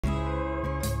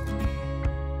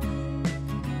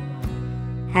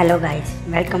Hello guys,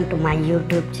 welcome to my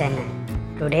YouTube channel.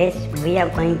 Today we are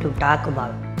going to talk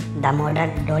about the model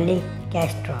Dolly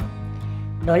Castro.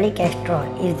 Dolly Castro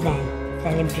is an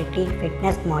celebrity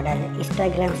fitness model,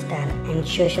 Instagram star and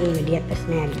social media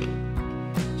personality.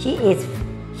 She is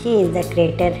the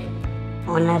creator,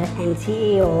 owner and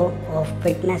CEO of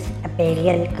fitness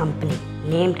apparel company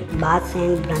named Baths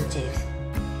and Branches.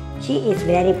 She is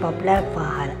very popular for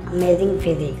her amazing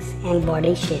physique and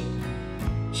body shape.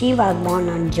 She was born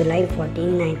on July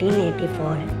 14,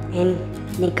 1984 in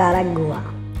Nicaragua.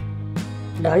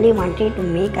 Dolly wanted to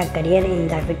make a career in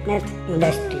the fitness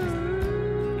industry.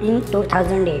 In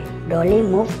 2008, Dolly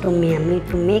moved to Miami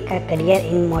to make a career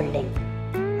in modeling.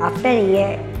 After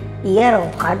a year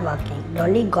of hard working,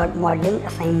 Dolly got modeling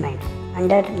assignments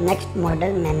under Next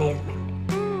Model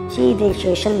management. She is a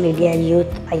social media youth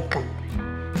icon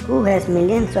who has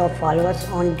millions of followers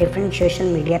on different social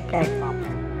media platforms.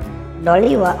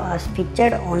 Dolly was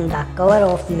featured on the cover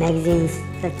of magazines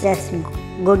such as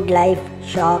Good Life,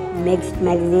 Shock, Mixed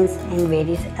magazines and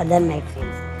various other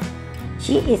magazines.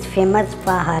 She is famous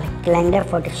for her calendar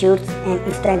photoshoots and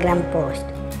Instagram posts.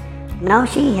 Now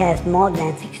she has more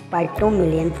than 6.2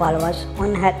 million followers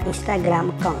on her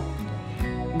Instagram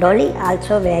account. Dolly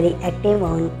also very active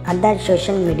on other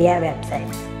social media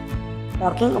websites.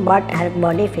 Talking about her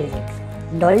body physics,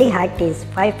 Dolly height is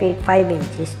 5 feet 5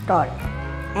 inches tall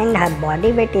and her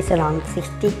body weight is around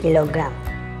 60 kilograms.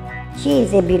 She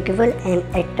is a beautiful and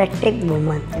attractive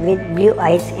woman with blue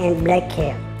eyes and black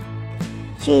hair.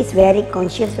 She is very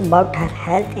conscious about her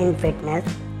health and fitness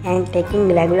and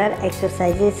taking regular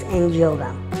exercises and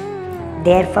yoga.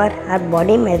 Therefore, her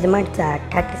body measurements are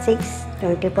 36,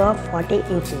 24, 40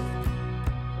 inches.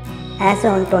 As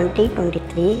on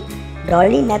 2023,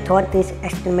 Dolly net worth is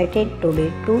estimated to be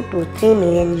 2 to 3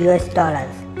 million US,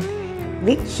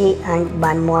 which she earned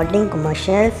by modeling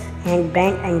commercials and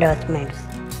brand endorsements.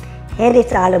 Here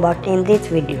is all about in this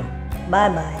video. Bye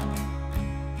bye.